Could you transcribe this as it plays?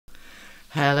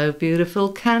Hello, beautiful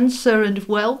Cancer, and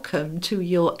welcome to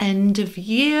your end of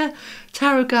year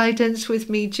tarot guidance with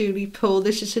me, Julie Poole.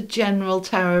 This is a general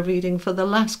tarot reading for the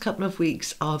last couple of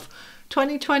weeks of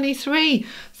 2023.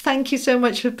 Thank you so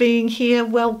much for being here.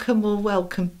 Welcome or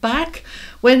welcome back.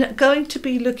 We're going to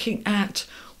be looking at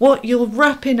what you're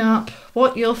wrapping up,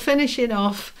 what you're finishing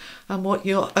off, and what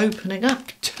you're opening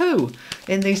up to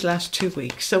in these last 2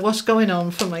 weeks. So what's going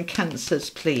on for my Cancers,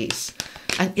 please?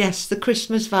 And yes, the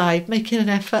Christmas vibe, making an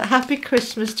effort. Happy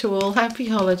Christmas to all. Happy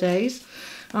holidays.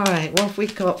 All right, what have we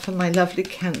got for my lovely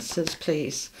Cancers,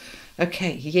 please?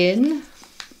 Okay, yin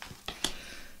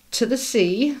to the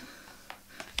sea.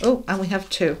 Oh, and we have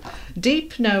two.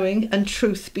 Deep knowing and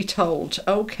truth be told.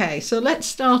 Okay, so let's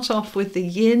start off with the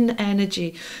yin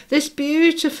energy. This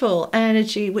beautiful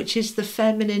energy, which is the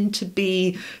feminine to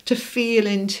be, to feel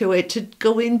into it, to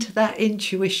go into that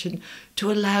intuition,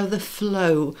 to allow the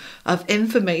flow of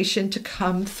information to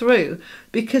come through,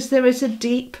 because there is a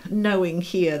deep knowing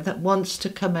here that wants to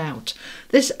come out.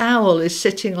 This owl is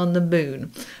sitting on the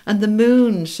moon, and the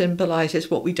moon symbolizes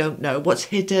what we don't know, what's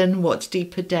hidden, what's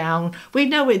deeper down. We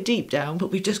know it deep down, but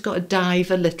we've just got to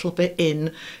dive a little bit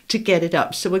in to get it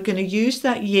up. So we're going to use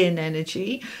that yin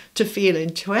energy to feel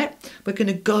into it. We're going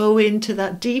to go into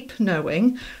that deep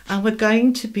knowing, and we're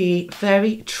going to be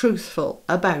very truthful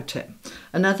about it.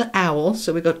 Another owl,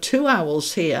 so we've got two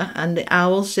owls here, and the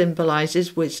owl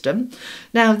symbolizes wisdom.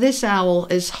 Now this owl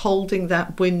is holding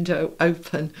that window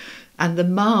open, and the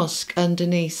mask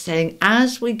underneath saying,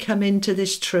 as we come into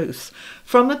this truth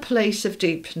from a place of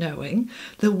deep knowing,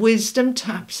 the wisdom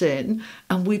taps in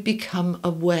and we become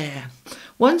aware.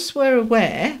 Once we're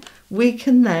aware, we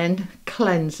can then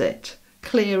cleanse it,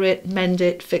 clear it, mend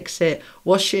it, fix it,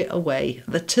 wash it away.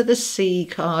 The To the Sea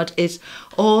card is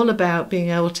all about being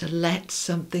able to let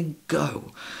something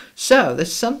go. So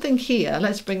there's something here.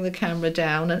 Let's bring the camera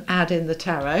down and add in the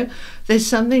tarot. There's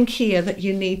something here that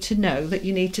you need to know, that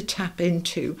you need to tap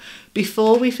into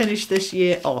before we finish this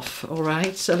year off. All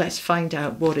right, so let's find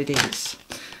out what it is.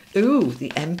 Ooh,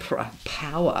 the Emperor,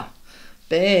 power.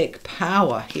 Big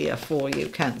power here for you,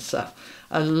 Cancer.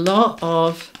 A lot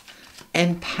of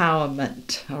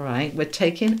empowerment. All right, we're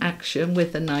taking action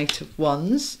with the Knight of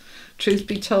Wands. Truth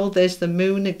be told, there's the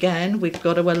moon again. We've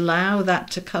got to allow that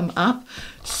to come up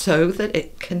so that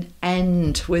it can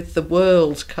end with the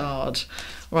World card.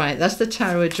 Right, that's the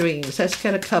Tarot of Dreams. Let's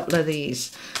get a couple of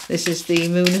these. This is the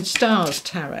Moon and Stars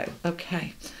Tarot.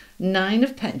 Okay, Nine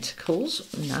of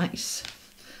Pentacles. Nice.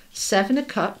 Seven of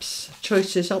Cups.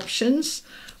 Choices, options.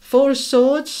 Four of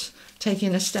Swords.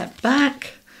 Taking a step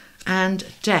back. And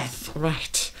Death.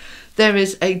 Right, there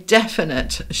is a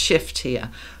definite shift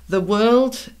here. The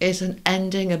world is an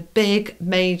ending, a big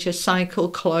major cycle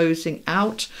closing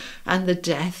out, and the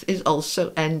death is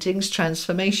also endings,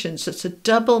 transformations. So it's a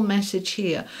double message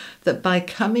here that by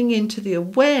coming into the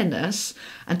awareness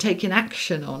and taking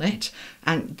action on it,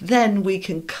 and then we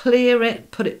can clear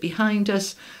it, put it behind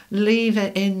us, leave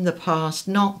it in the past,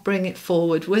 not bring it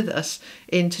forward with us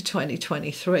into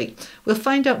 2023. We'll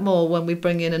find out more when we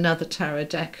bring in another tarot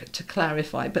deck to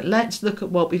clarify, but let's look at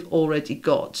what we've already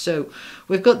got. So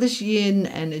we've got this yin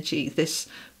energy, this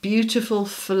beautiful,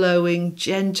 flowing,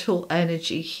 gentle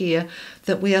energy here,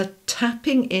 that we are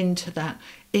tapping into that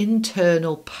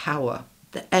internal power.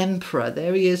 The Emperor,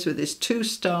 there he is with his two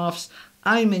staffs.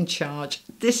 I'm in charge.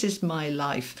 This is my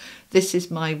life. This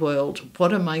is my world.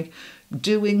 What am I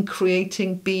doing,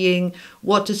 creating, being?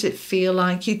 What does it feel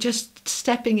like? You're just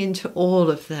stepping into all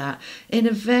of that in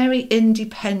a very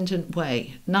independent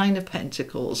way. Nine of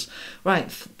Pentacles.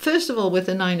 Right, first of all, with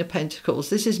the Nine of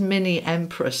Pentacles, this is mini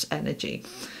Empress energy.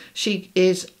 She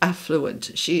is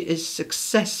affluent, she is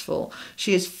successful,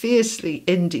 she is fiercely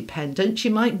independent. She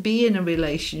might be in a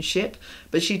relationship,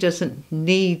 but she doesn't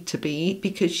need to be,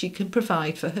 because she can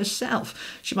provide for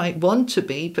herself. She might want to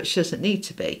be, but she doesn't need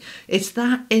to be. It's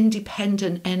that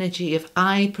independent energy of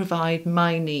I provide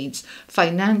my needs.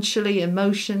 Financially,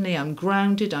 emotionally, I'm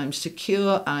grounded, I'm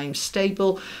secure, I'm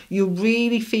stable. You're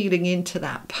really feeling into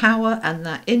that power and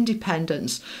that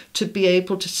independence to be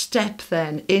able to step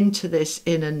then into this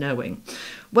inner knowing.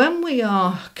 When we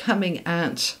are coming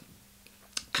at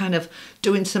kind of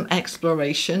doing some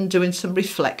exploration, doing some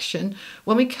reflection,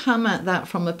 when we come at that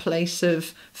from a place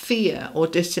of fear or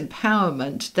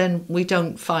disempowerment, then we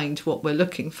don't find what we're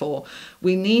looking for.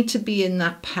 We need to be in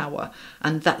that power,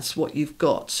 and that's what you've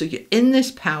got. So you're in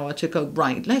this power to go,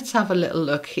 right, let's have a little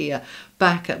look here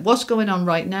back at what's going on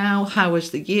right now, how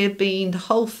has the year been, the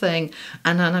whole thing,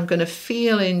 and then I'm going to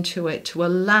feel into it to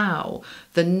allow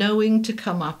the knowing to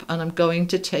come up, and I'm going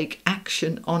to take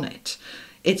action on it.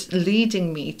 it's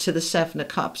leading me to the Seven of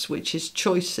Cups, which is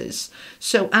choices.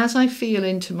 So as I feel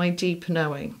into my deep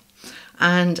knowing,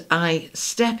 and I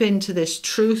step into this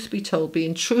truth be told,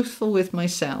 being truthful with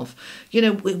myself. You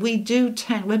know,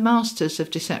 we're masters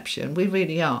of deception. We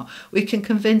really are. We can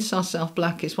convince ourselves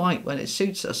black is white when it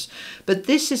suits us. But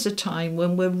this is a time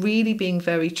when we're really being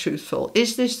very truthful.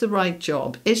 Is this the right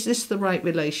job? Is this the right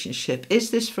relationship? Is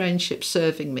this friendship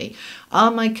serving me? Are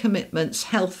my commitments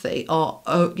healthy or,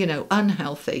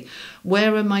 unhealthy?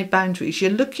 Where are my boundaries?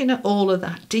 You're looking at all of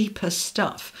that deeper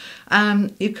stuff.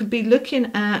 You could be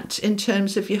looking at, in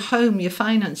terms of your home, your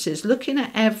finances, looking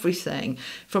at everything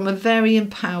from a very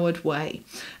empowered way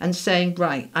and saying,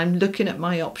 right, I'm looking at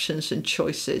my options and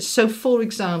choices. So, for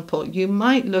example, you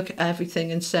might look at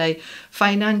everything and say,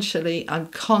 financially, I'm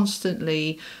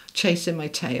constantly chasing my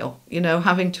tail,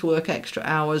 having to work extra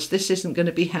hours. This isn't going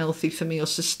to be healthy for me or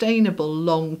sustainable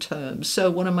long term. So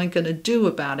what am I going to do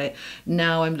about it?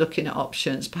 Now I'm looking at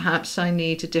options. Perhaps I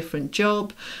need a different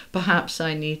job. Perhaps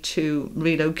I need to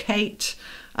relocate.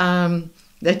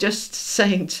 They're just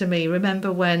saying to me,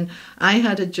 remember when I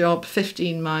had a job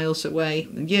 15 miles away,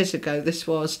 years ago this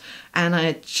was, and I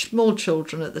had small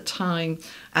children at the time,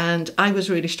 and I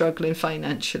was really struggling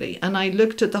financially. And I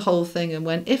looked at the whole thing and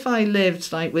went, if I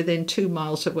lived like within 2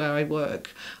 miles of where I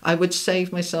work, I would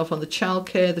save myself on the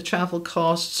childcare, the travel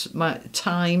costs, my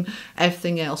time,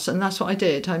 everything else. And that's what I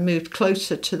did. I moved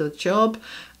closer to the job,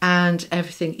 and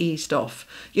everything eased off.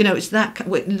 It's that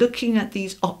we're looking at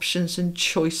these options and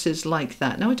choices like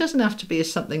that. Now, it doesn't have to be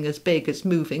something as big as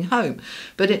moving home,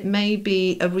 but it may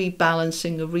be a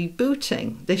rebalancing, a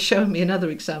rebooting. They show me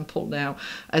another example now,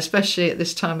 especially at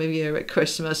this time of year at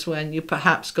Christmas when you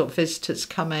perhaps got visitors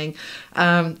coming.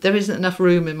 There isn't enough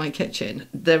room in my kitchen.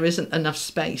 There isn't enough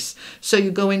space. So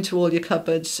you go into all your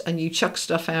cupboards and you chuck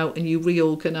stuff out and you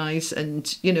reorganize and,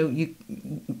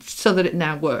 so that it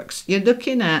now works. You're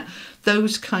looking at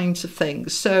those kinds of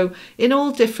things. So in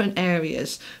all different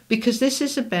areas, because this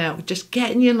is about just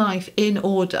getting your life in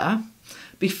order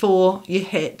before you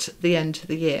hit the end of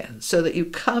the year, so that you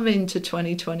come into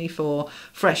 2024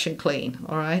 fresh and clean.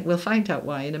 All right, we'll find out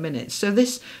why in a minute. So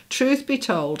this, truth be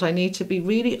told, I need to be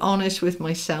really honest with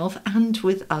myself and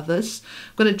with others.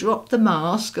 I'm going to drop the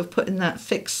mask of putting that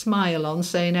fixed smile on,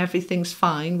 saying everything's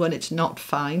fine when it's not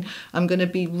fine. I'm going to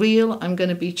be real, I'm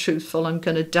going to be truthful, I'm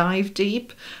going to dive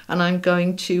deep, and I'm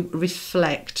going to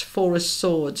reflect. Four of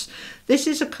Swords. This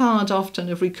is a card often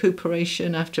of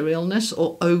recuperation after illness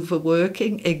or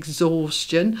overworking,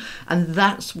 exhaustion. And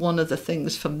that's one of the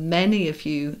things for many of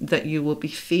you that you will be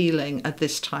feeling at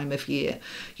this time of year.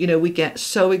 We get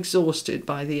so exhausted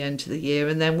by the end of the year,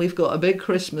 and then we've got a big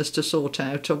Christmas to sort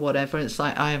out or whatever. And it's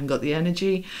like, I haven't got the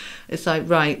energy. It's like,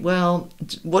 right, well,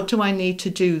 what do I need to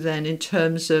do then in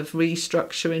terms of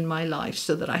restructuring my life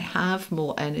so that I have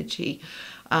more energy?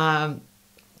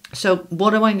 So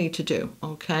what do I need to do?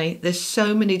 Okay, there's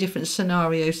so many different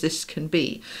scenarios this can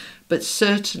be, but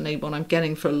certainly what I'm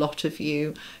getting for a lot of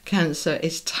you, Cancer,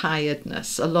 is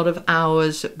tiredness, a lot of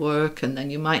hours at work, and then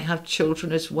you might have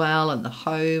children as well and the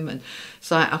home, and it's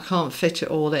like, I can't fit it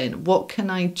all in. What can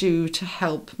I do to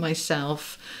help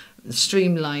myself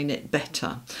streamline it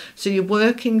better? So you're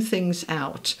working things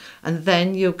out, and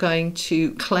then you're going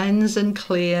to cleanse and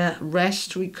clear,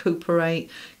 rest,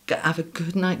 recuperate, have a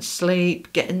good night's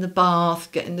sleep, get in the bath,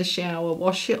 get in the shower,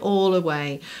 wash it all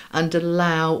away, and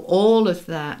allow all of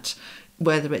that,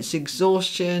 whether it's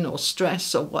exhaustion or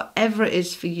stress or whatever it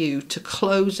is for you, to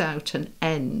close out and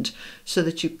end, so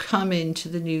that you come into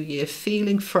the new year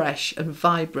feeling fresh and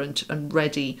vibrant and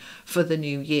ready for the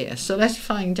new year. So let's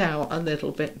find out a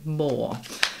little bit more.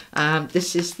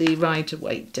 This is the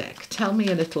Rider-Waite deck. Tell me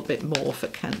a little bit more for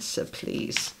Cancer,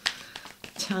 please.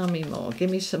 Tell me more. Give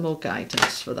me some more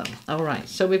guidance for them. All right.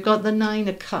 So we've got the Nine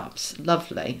of Cups.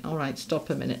 Lovely. All right.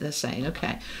 Stop a minute. They're saying,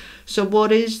 okay. So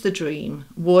what is the dream?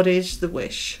 What is the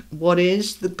wish? What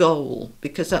is the goal?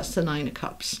 Because that's the Nine of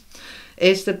Cups.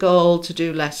 Is the goal to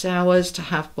do less hours, to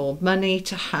have more money,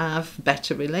 to have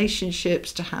better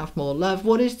relationships, to have more love?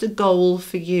 What is the goal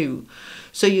for you?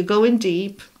 So you're going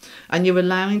deep, and you're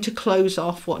allowing to close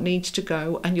off what needs to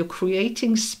go, and you're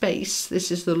creating space.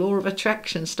 This is the law of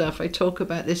attraction stuff. I talk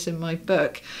about this in my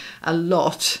book a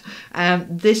lot.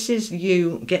 This is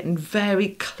you getting very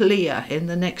clear in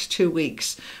the next 2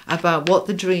 weeks about what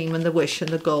the dream and the wish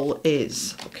and the goal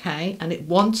is, okay? And it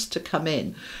wants to come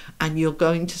in. and you're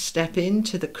going to step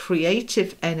into the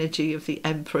creative energy of the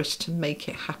Empress to make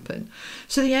it happen.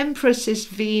 So the Empress is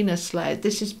Venus-led.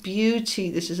 This is beauty,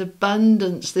 this is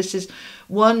abundance, this is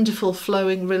wonderful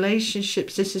flowing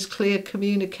relationships, this is clear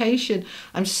communication.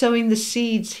 I'm sowing the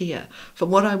seeds here for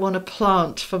what I want to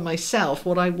plant for myself,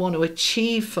 what I want to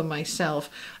achieve for myself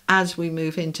as we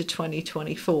move into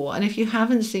 2024. And if you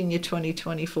haven't seen your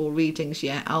 2024 readings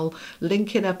yet, I'll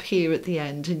link it up here at the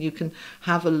end and you can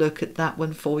have a look at that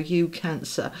one for you,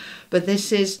 Cancer. But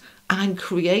this is, I'm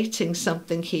creating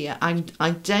something here. I'm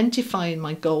identifying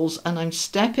my goals and I'm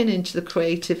stepping into the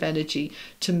creative energy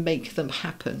to make them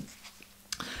happen.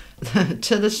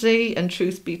 To the sea, and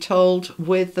truth be told,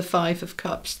 with the Five of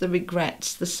Cups, the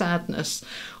regrets, the sadness,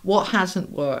 what hasn't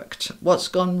worked, what's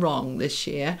gone wrong this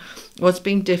year, what's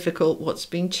been difficult, what's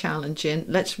been challenging.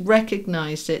 Let's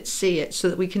recognize it, see it, so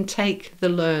that we can take the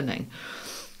learning.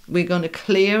 We're going to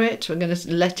clear it, we're going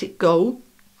to let it go.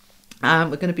 We're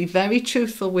going to be very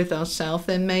truthful with ourselves.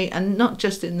 There may, and not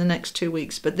just in the next 2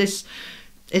 weeks, but this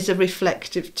is a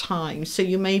reflective time. So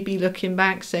you may be looking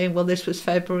back saying, well, this was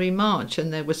February, March,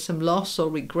 and there was some loss or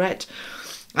regret.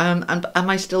 And am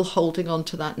I still holding on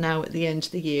to that now at the end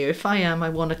of the year? If I am, I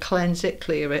want to cleanse it,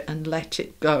 clear it, and let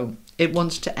it go. It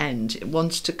wants to end. It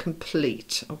wants to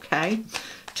complete. Okay?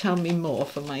 Tell me more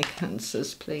for my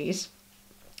Cancers, please.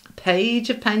 Page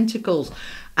of Pentacles.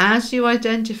 As you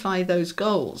identify those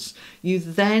goals, you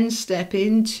then step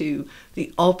into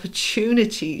the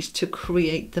opportunities to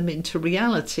create them into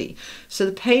reality. So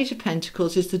the Page of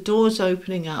Pentacles is the doors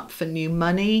opening up for new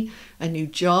money, a new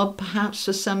job perhaps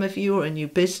for some of you, or a new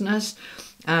business.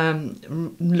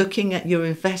 Looking at your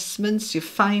investments, your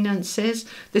finances.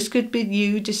 This could be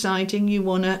you deciding you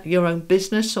want your own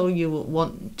business, or you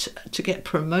want to get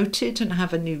promoted and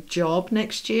have a new job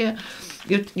next year.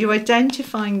 You're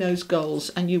identifying those goals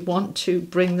and you want to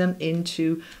bring them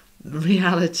into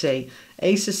reality.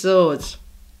 Ace of Swords,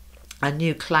 a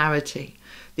new clarity.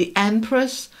 The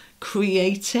Empress,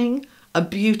 creating a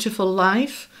beautiful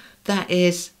life that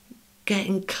is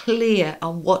getting clear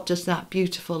on what does that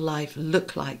beautiful life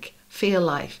look like, feel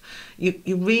like.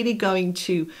 You're really going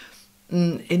to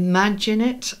imagine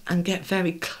it and get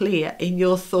very clear in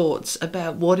your thoughts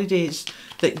about what it is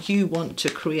that you want to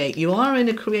create. You are in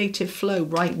a creative flow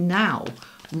right now.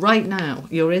 Right now,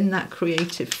 you're in that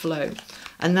creative flow,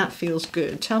 and that feels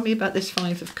good. Tell me about this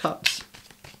Five of Cups.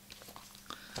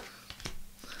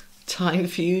 Time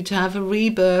for you to have a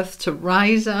rebirth, to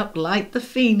rise up like the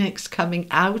phoenix, coming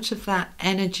out of that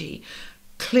energy,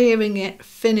 clearing it,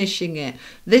 finishing it.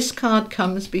 This card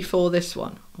comes before this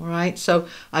one, all right? So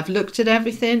I've looked at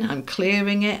everything, I'm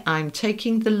clearing it, I'm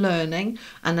taking the learning,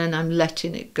 and then I'm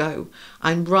letting it go.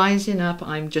 I'm rising up,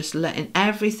 I'm just letting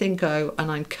everything go,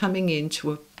 and I'm coming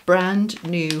into a brand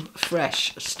new,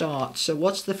 fresh start. So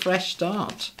what's the fresh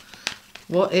start?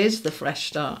 What is the fresh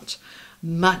start?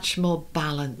 Much more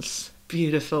balance.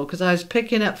 Beautiful, because I was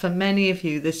picking up for many of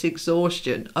you this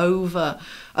exhaustion, over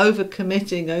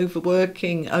committing,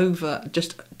 overworking, over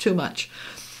just too much.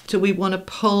 So we want to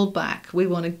pull back. We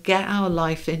want to get our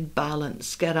life in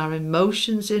balance, get our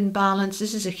emotions in balance.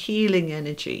 This is a healing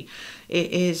energy. It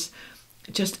is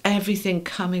just everything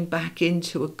coming back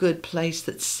into a good place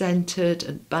that's centered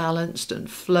and balanced and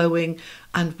flowing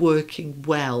and working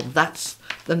well. That's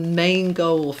the main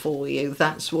goal for you.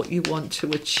 That's what you want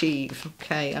to achieve.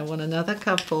 Okay, I want another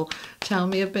couple. Tell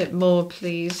me a bit more,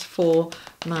 please, for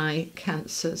my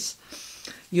Cancers.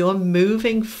 You're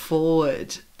moving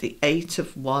forward. The Eight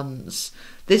of Wands.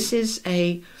 This is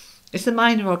it's the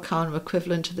minor arcana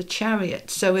equivalent to the Chariot.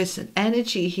 So it's an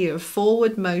energy here of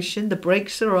forward motion. The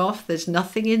brakes are off. There's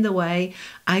nothing in the way.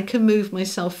 I can move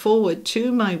myself forward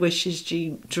to my wishes,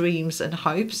 dreams and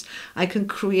hopes. I can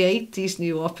create these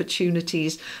new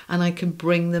opportunities and I can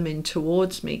bring them in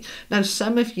towards me. Now,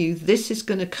 some of you, this is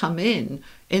going to come in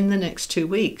the next 2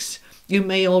 weeks. You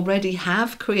may already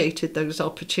have created those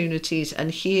opportunities,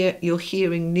 and here you're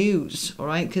hearing news, all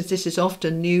right? Because this is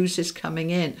often news is coming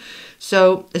in.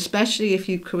 So especially if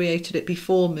you created it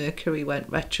before Mercury went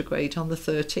retrograde on the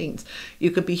 13th,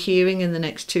 you could be hearing in the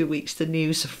next 2 weeks the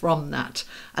news from that.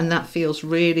 And that feels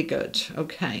really good.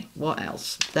 Okay, what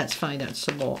else? Let's find out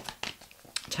some more.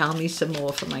 Tell me some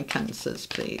more for my Cancers,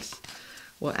 please.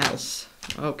 What else?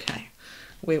 Okay.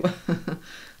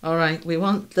 All right, we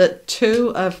want the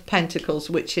Two of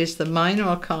Pentacles, which is the minor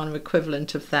arcana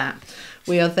equivalent of that.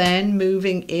 We are then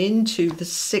moving into the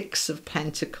Six of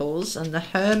Pentacles, and the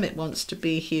Hermit wants to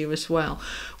be here as well,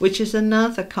 which is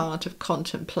another card of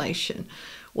contemplation.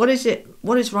 What is it?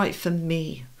 What is right for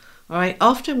me? All right,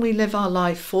 often we live our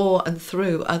life for and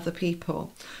through other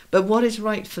people, but what is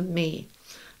right for me?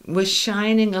 We're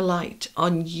shining a light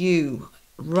on you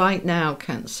right now,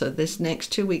 Cancer. This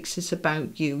next 2 weeks is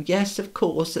about you. Yes, of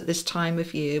course, at this time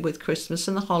of year with Christmas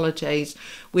and the holidays,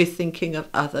 we're thinking of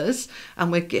others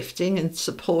and we're gifting and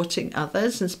supporting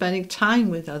others and spending time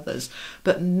with others.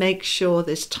 But make sure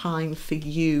there's time for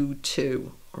you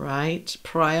too. Right?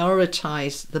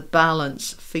 Prioritize the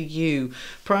balance for you.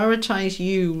 Prioritize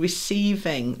you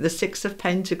receiving. The Six of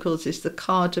Pentacles is the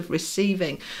card of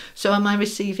receiving. So am I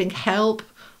receiving help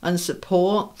and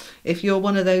support? If you're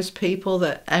one of those people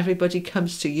that everybody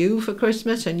comes to you for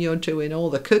Christmas and you're doing all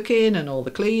the cooking and all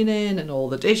the cleaning and all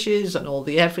the dishes and all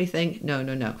the everything, no.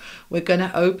 We're going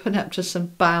to open up to some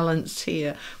balance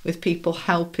here with people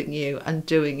helping you and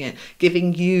doing it,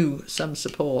 giving you some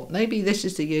support. Maybe this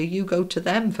is the year you go to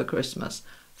them for Christmas.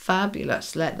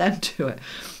 Fabulous, let them do it.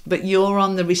 But you're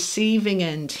on the receiving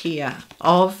end here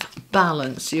of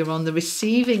balance. You're on the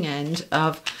receiving end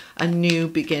of a new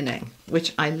beginning,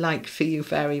 which I like for you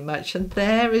very much. And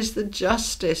there is the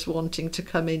justice wanting to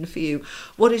come in for you.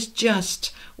 What is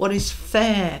just? What is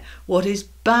fair? What is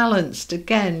balanced?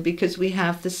 Again, because we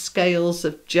have the scales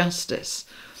of justice.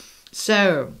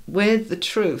 So with the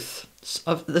truth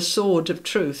of the sword of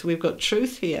truth, we've got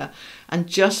truth here, and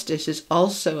justice is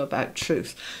also about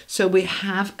truth. So we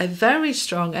have a very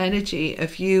strong energy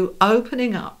of you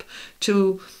opening up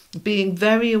to being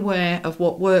very aware of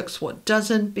what works, what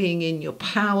doesn't, being in your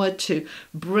power to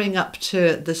bring up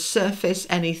to the surface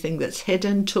anything that's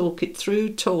hidden, talk it through,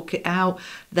 talk it out,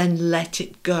 then let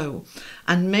it go,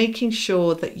 and making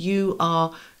sure that you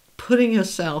are putting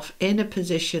yourself in a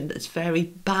position that's very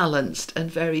balanced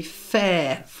and very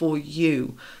fair for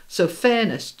you. So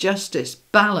fairness, justice,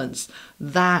 balance,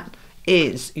 that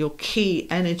is your key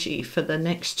energy for the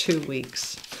next 2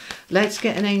 weeks. Let's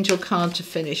get an angel card to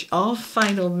finish off.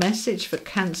 Final message for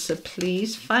Cancer,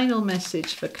 please. Final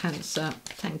message for Cancer.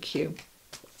 Thank you.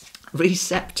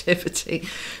 Receptivity.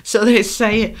 So they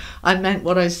say I meant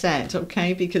what I said,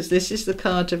 okay, because this is the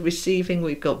card of receiving.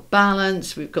 We've got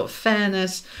balance, we've got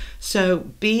fairness. So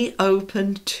be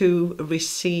open to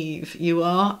receive. You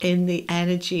are in the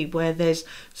energy where there's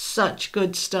such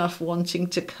good stuff wanting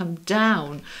to come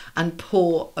down and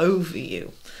pour over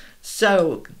you.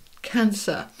 So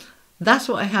Cancer, that's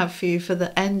what I have for you for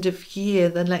the end of year,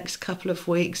 the next couple of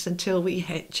weeks until we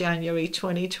hit January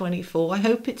 2024. I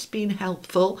hope it's been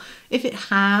helpful. If it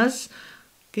has,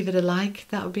 give it a like.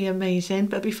 That would be amazing.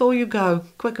 But before you go,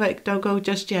 quick, don't go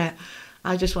just yet.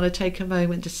 I just want to take a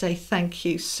moment to say thank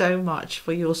you so much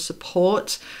for your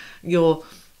support, your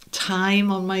time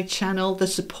on my channel, the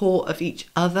support of each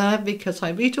other, because I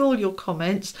read all your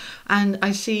comments and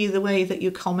I see the way that you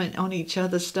comment on each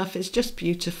other's stuff is just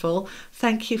beautiful.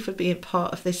 Thank you for being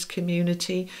part of this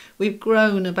community. We've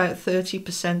grown about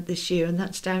 30% this year, and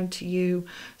that's down to you.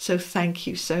 So thank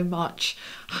you so much.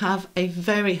 Have a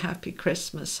very happy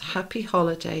Christmas, happy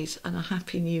holidays, and a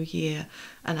happy new year.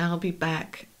 And I'll be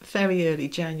back very early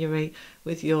January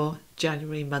with your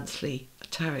January monthly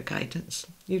tarot guidance.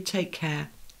 You take care.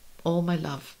 All my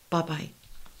love. Bye-bye.